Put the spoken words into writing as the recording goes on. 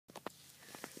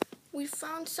We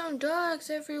found some dogs,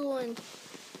 everyone.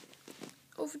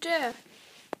 Over there.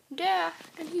 There,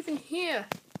 and even here.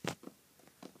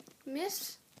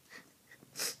 Miss?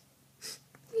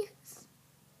 Yes.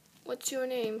 What's your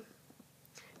name?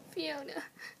 Fiona.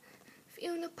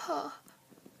 Fiona Paw.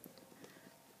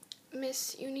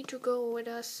 Miss, you need to go with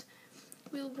us.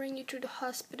 We'll bring you to the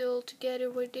hospital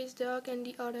together with this dog and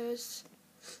the others.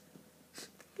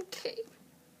 Okay.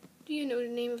 Do you know the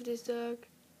name of this dog?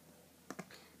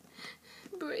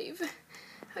 Brave.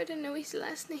 I don't know his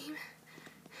last name.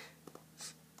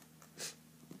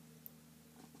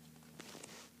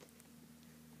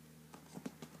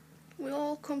 We'll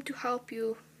all come to help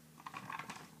you.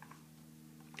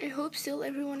 I hope still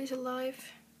everyone is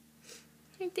alive.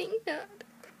 I think not.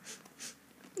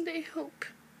 They hope.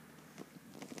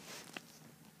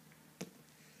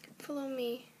 Follow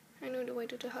me. I know the way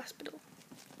to the hospital.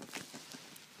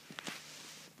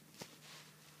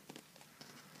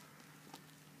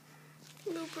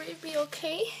 Will Brave be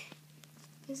okay?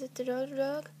 Is it the other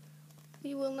dog?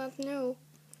 We will not know.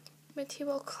 But he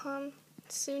will come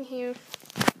soon here.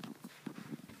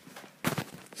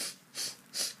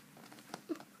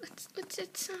 What's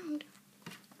that sound?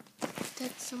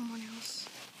 That's someone else.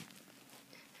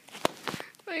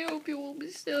 I hope you will be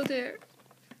still there.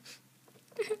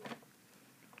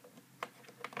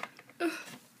 My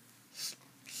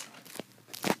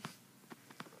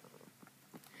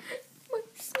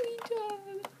sweet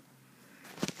dog.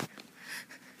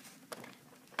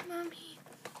 Mommy.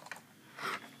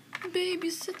 Babe,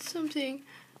 you said something.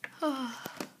 Oh,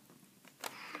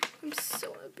 I'm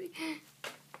so happy.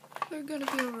 We're gonna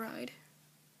be alright.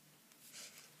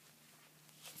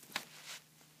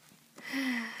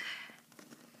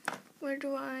 Where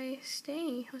do I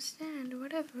stay or stand or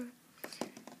whatever?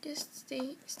 Just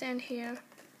stand here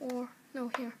or no,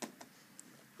 here.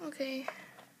 Okay.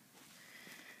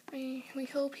 We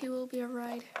hope he will be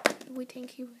alright. We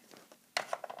think he will.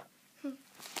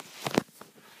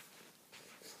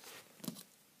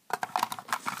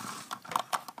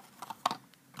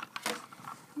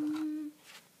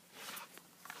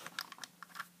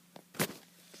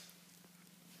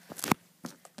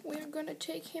 We're gonna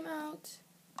take him out.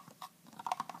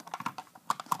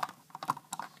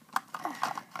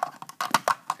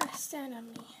 Stand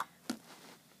on me.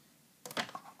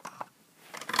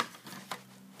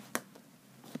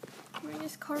 Bring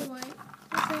this car away.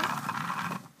 Okay.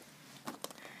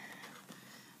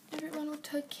 Everyone will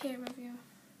take care of you.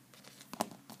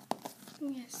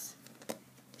 Yes.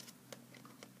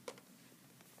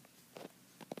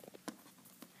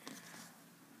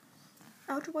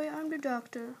 Out of the way, I'm the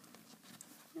doctor.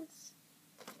 Yes.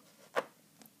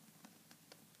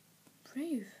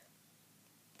 Brave.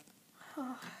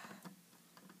 Oh.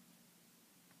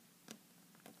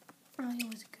 Oh, he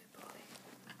was a good boy.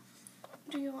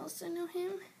 Do you also know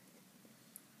him?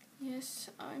 Yes,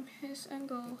 I'm his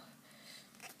uncle.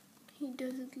 He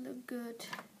doesn't look good.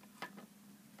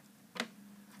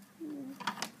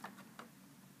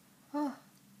 Oh.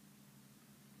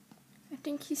 I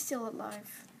think he's still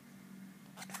alive.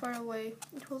 Far away.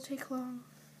 It will take long.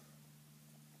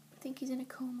 I think he's in a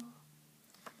coma.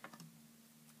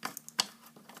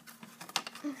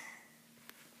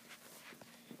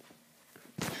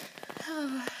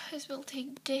 This will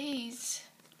take days,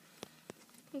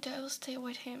 and I will stay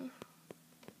with him.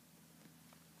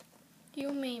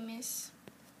 You may, miss.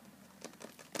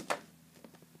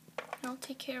 I'll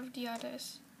take care of the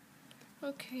others.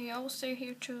 Okay, I will stay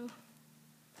here too.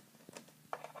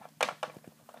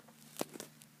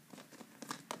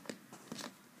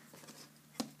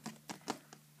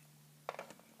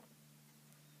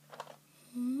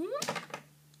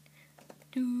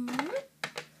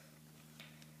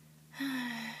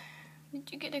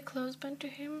 Did you get a clothesband to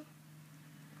him?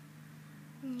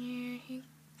 Yeah, he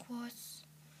was.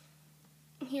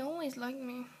 He always liked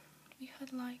me. We had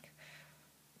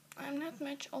I'm not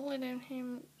much older than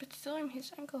him, but still I'm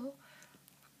his uncle.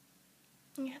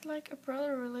 We had a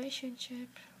brother relationship.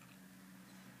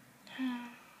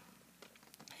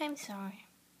 I'm sorry.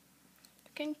 I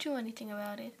can't do anything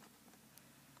about it.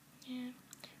 Yeah.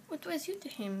 What was you to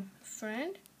him? A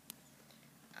friend?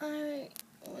 I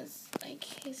was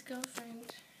his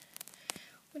girlfriend.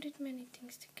 We did many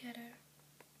things together.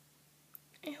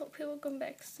 I hope he will come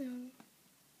back soon.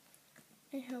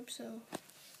 I hope so.